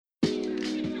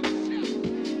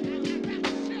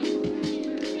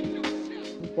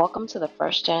Welcome to the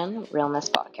First Gen Realness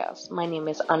Podcast. My name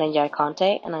is Ananya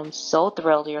Conte, and I'm so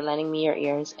thrilled you're lending me your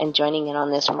ears and joining in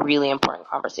on this really important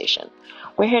conversation.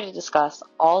 We're here to discuss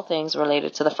all things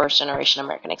related to the first generation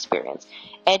American experience: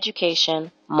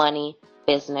 education, money,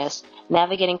 business,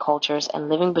 navigating cultures, and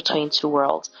living between two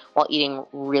worlds while eating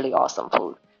really awesome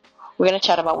food. We're going to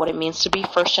chat about what it means to be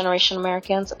first generation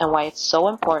Americans and why it's so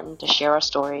important to share our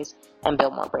stories and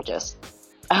build more bridges.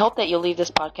 I hope that you'll leave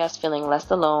this podcast feeling less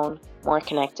alone, more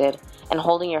connected, and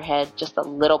holding your head just a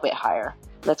little bit higher.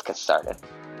 Let's get started.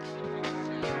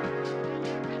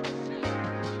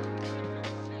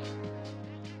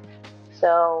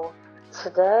 So,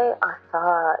 today I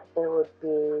thought it would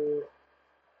be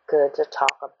good to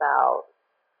talk about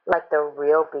the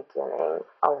real beginning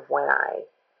of when I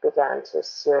began to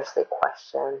seriously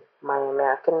question my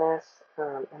Americanness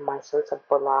and my sense of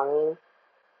belonging.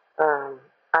 Um,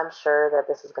 I'm sure that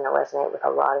this is going to resonate with a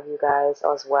lot of you guys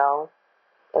as well,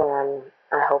 and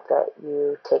I hope that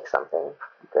you take something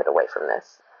good away from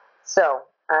this. So,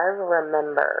 I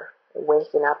remember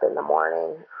waking up in the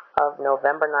morning of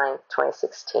November 9th,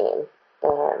 2016,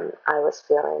 and I was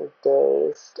feeling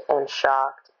dazed and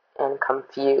shocked and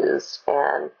confused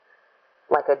and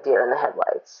like a deer in the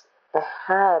headlights. I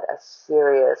had a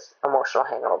serious emotional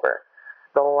hangover,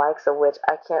 the likes of which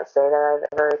I can't say that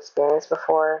I've ever experienced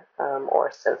before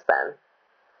or since then.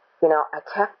 I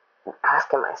kept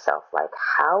asking myself,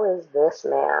 how is this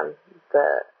man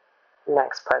the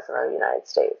next president of the United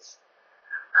States?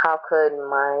 How could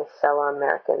my fellow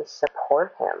Americans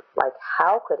support him?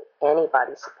 How could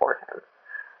anybody support him?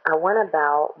 I went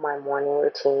about my morning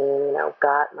routine,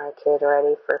 got my kid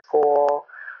ready for school,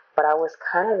 but I was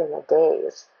kind of in a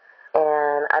daze.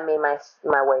 And I made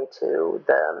my way to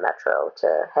the metro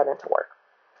to head into work.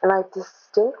 And I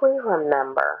distinctly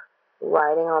remember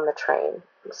riding on the train.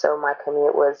 So my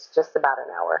commute was just about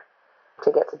an hour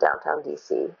to get to downtown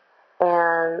DC.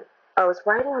 And I was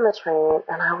riding on the train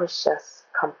and I was just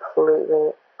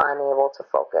completely unable to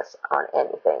focus on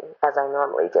anything as I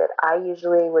normally did. I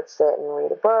usually would sit and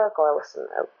read a book or listen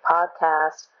to a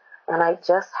podcast, and I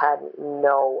just had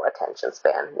no attention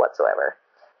span whatsoever.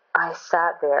 I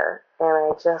sat there and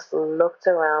I just looked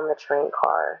around the train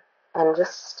car and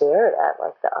just stared at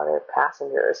the other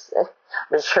passengers.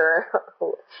 I'm sure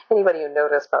anybody who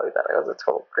noticed probably thought I was a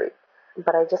total creep.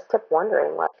 But I just kept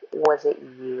wondering, was it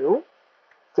you?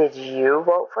 Did you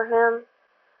vote for him?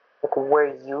 Were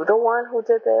you the one who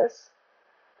did this?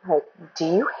 Do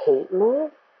you hate me?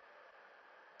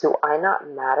 Do I not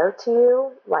matter to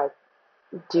you?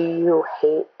 Do you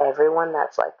hate everyone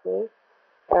that's like me?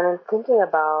 And in thinking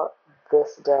about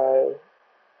this day,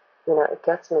 it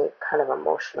gets me kind of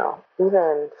emotional,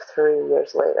 even 3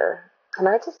 years later. And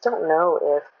I just don't know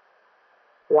if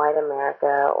white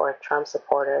America or Trump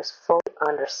supporters fully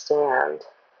understand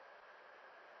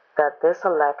that this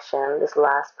election, this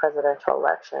last presidential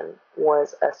election,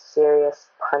 was a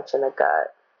serious punch in the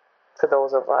gut to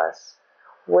those of us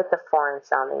with the foreign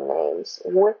sounding names,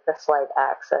 with the slight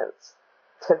accents,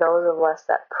 to those of us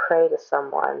that pray to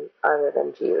someone other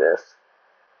than Jesus.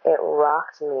 It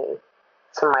rocked me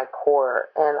to my core,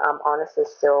 and I'm honestly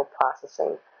still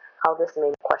processing how this made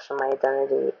me question my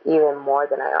identity even more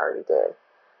than I already did.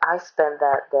 I spent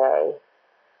that day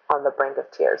on the brink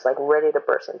of tears, ready to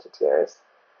burst into tears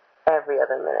every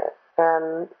other minute.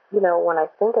 And, when I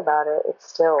think about it, it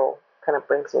still kind of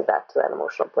brings me back to that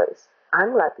emotional place.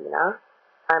 I'm Latina,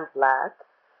 I'm Black,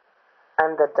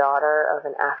 I'm the daughter of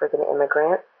an African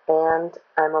immigrant, and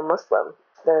I'm a Muslim.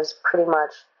 There's pretty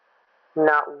much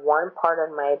not one part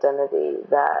of my identity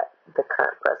that the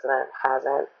current president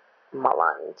hasn't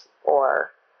maligned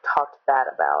or talked bad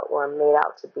about or made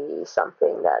out to be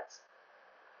something that's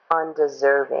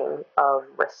undeserving of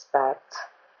respect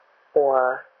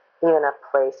or even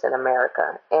a place in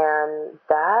America. And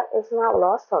that is not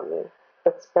lost on me.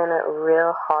 It's been a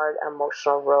real hard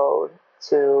emotional road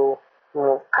to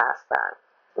move past that.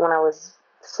 When I was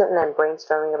sitting and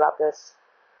brainstorming about this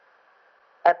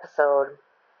episode,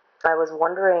 I was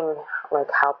wondering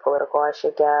how political I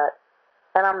should get.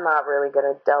 And I'm not really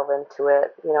going to delve into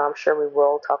it. I'm sure we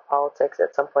will talk politics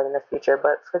at some point in the future.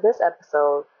 But for this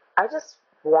episode, I just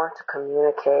want to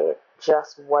communicate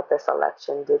just what this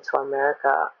election did to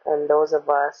America and those of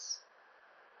us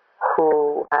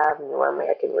who have newer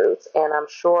American roots. And I'm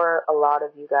sure a lot of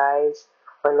you guys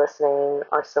who are listening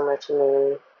are similar to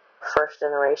me, first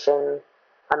generation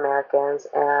Americans.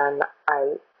 And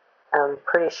I am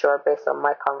pretty sure, based on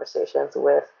my conversations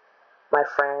with my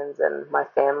friends and my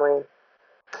family,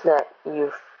 that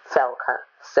you felt kind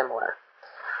of similar.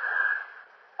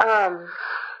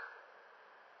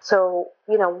 So,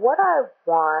 what I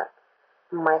want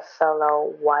my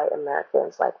fellow white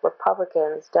Americans, like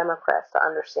Republicans, Democrats, to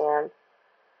understand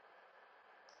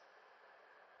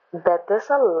that this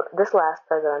last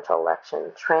presidential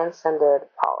election transcended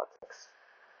politics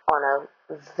on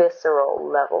a visceral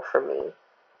level for me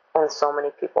and so many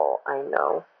people I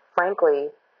know. Frankly,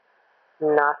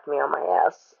 knocked me on my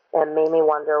ass and made me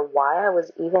wonder why I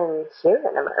was even here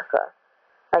in America.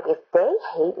 Like, if they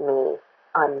hate me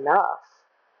enough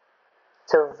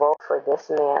to vote for this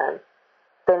man,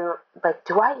 then, like,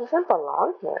 do I even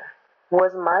belong here?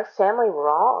 Was my family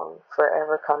wrong for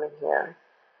ever coming here?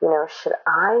 You know, should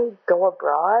I go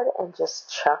abroad and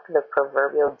just chuck the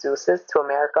proverbial deuces to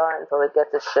America until it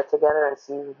gets its shit together and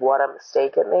see what a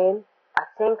mistake it made? I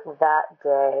think that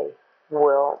day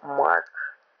will mark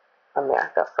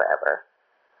America forever.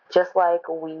 Just like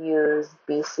we use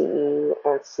BCE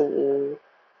and CE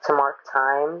to mark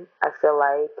time, I feel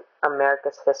like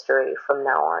America's history from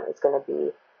now on is going to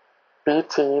be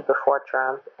BT before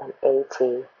Trump and AT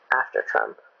after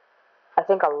Trump. I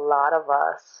think a lot of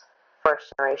us,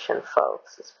 first generation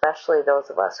folks, especially those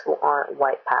of us who aren't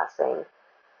white passing,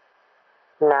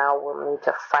 now will need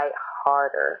to fight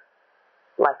harder,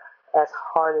 like as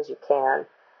hard as you can,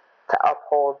 to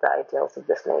uphold the ideals of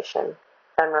this nation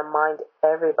and remind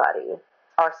everybody,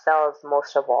 ourselves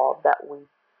most of all, that we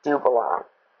do belong.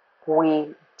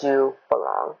 We do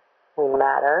belong. We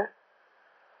matter.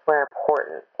 We're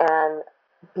important. And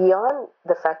beyond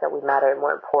the fact that we matter and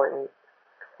we're important,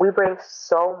 we bring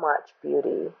so much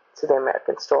beauty to the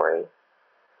American story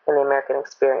and the American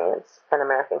experience and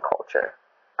American culture.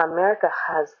 America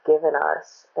has given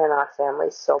us and our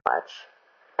families so much,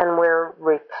 and we're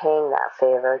repaying that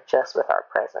favor just with our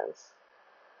presence.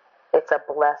 It's a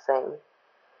blessing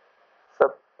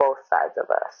for both sides of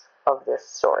us, of this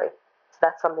story. So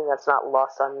that's something that's not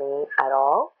lost on me at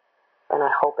all, and I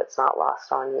hope it's not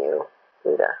lost on you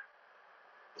either.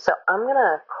 So I'm going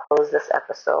to close this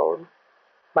episode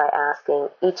by asking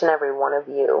each and every one of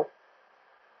you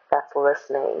that's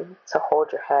listening to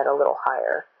hold your head a little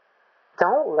higher.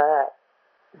 Don't let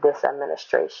this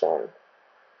administration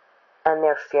and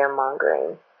their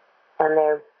fear-mongering and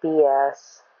their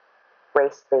BS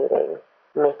race baiting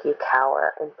make you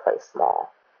cower and play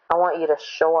small. I want you to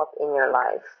show up in your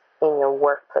life, in your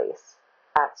workplace,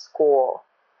 at school,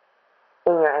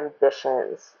 in your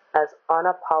ambitions, as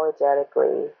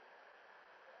unapologetically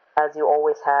as you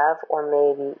always have, or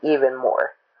maybe even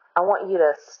more. I want you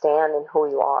to stand in who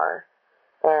you are.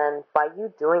 And by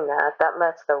you doing that, that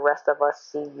lets the rest of us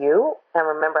see you and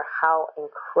remember how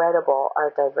incredible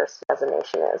our diversity as a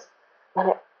nation is. And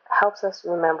it helps us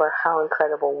remember how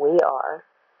incredible we are.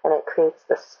 And it creates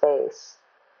the space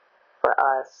for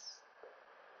us,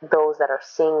 those that are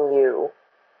seeing you,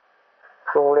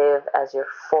 to live as your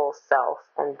full self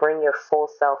and bring your full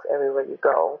self everywhere you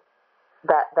go.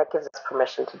 That gives us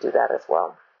permission to do that as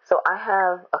well. So I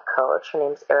have a coach. Her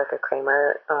name's Erica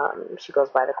Kramer. She goes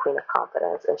by the Queen of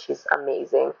Confidence, and she's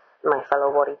amazing. My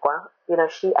fellow Boricua. You know,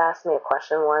 she asked me a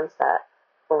question once that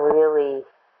really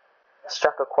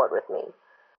struck a chord with me.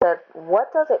 That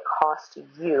what does it cost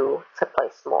you to play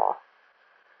small?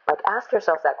 Like, ask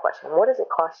yourself that question. What does it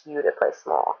cost you to play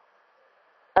small?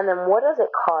 And then what does it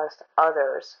cost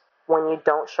others when you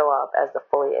don't show up as the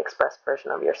fully expressed version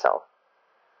of yourself?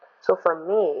 So for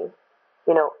me,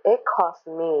 you know, it cost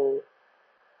me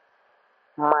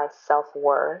my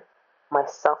self-worth, my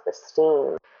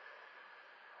self-esteem,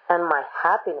 and my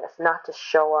happiness not to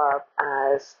show up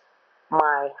as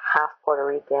my half Puerto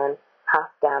Rican, half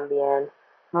Gambian,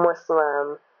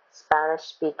 Muslim,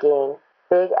 Spanish-speaking,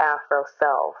 big Afro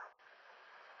self.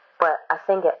 But I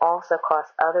think it also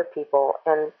costs other people,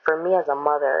 and for me as a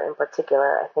mother in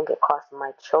particular, I think it costs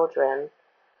my children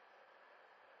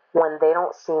when they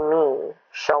don't see me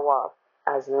show up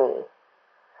as me.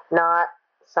 Not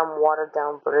some watered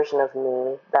down version of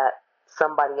me that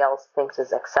somebody else thinks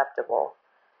is acceptable.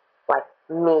 Like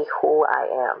me, who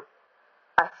I am.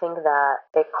 I think that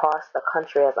it costs the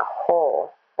country as a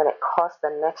whole, and it costs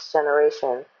the next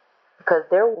generation, because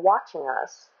they're watching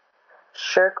us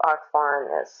shirk our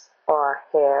foreignness or our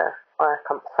hair or our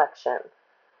complexion.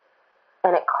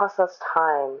 And it costs us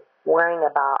time worrying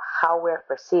about how we're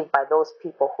perceived by those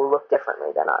people who look differently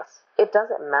than us. It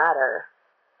doesn't matter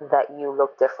that you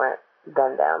look different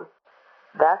than them.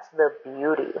 That's the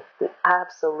beauty, the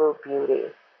absolute beauty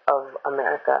of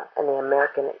America and the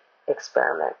American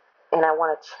experiment. And I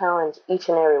want to challenge each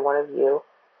and every one of you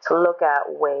to look at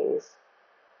ways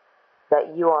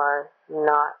that you are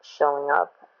not showing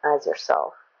up as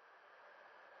yourself.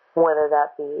 Whether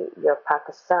that be you're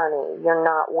Pakistani, you're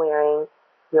not wearing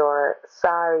your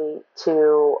sari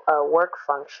to a work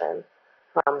function,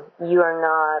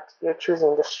 You're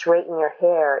choosing to straighten your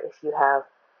hair if you have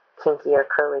kinky or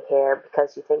curly hair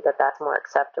because you think that that's more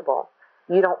acceptable.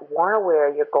 You don't want to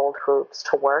wear your gold hoops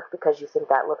to work because you think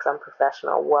that looks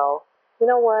unprofessional. Well, you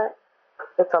know what?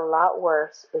 It's a lot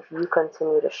worse if you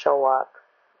continue to show up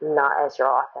not as your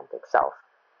authentic self.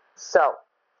 So,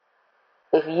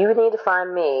 if you need to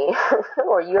find me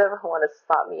or you ever want to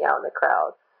spot me out in the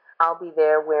crowd, I'll be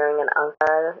there wearing an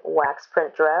uncut wax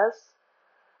print dress,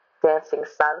 dancing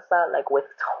salsa like with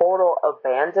total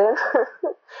abandon,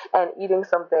 and eating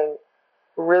something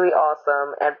really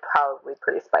awesome and probably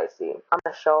pretty spicy. I'm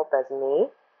going to show up as me,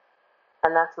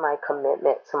 and that's my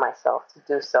commitment to myself to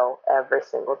do so every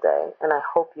single day. And I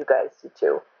hope you guys do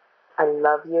too. I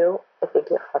love you. I think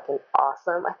you're fucking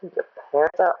awesome. I think your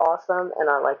parents are awesome and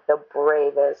are like the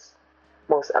bravest,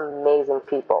 most amazing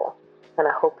people. And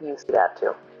I hope you see that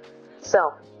too.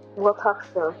 So, we'll talk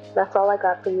soon. That's all I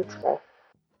got for you today.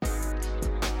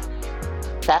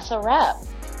 That's a wrap.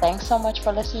 Thanks so much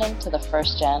for listening to the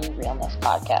First Gen Realness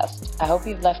podcast. I hope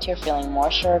you've left here feeling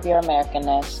more sure of your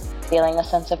Americanness, feeling a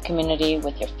sense of community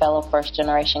with your fellow first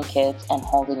generation kids, and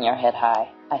holding your head high.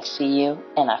 I see you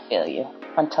and I feel you.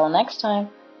 Until next time.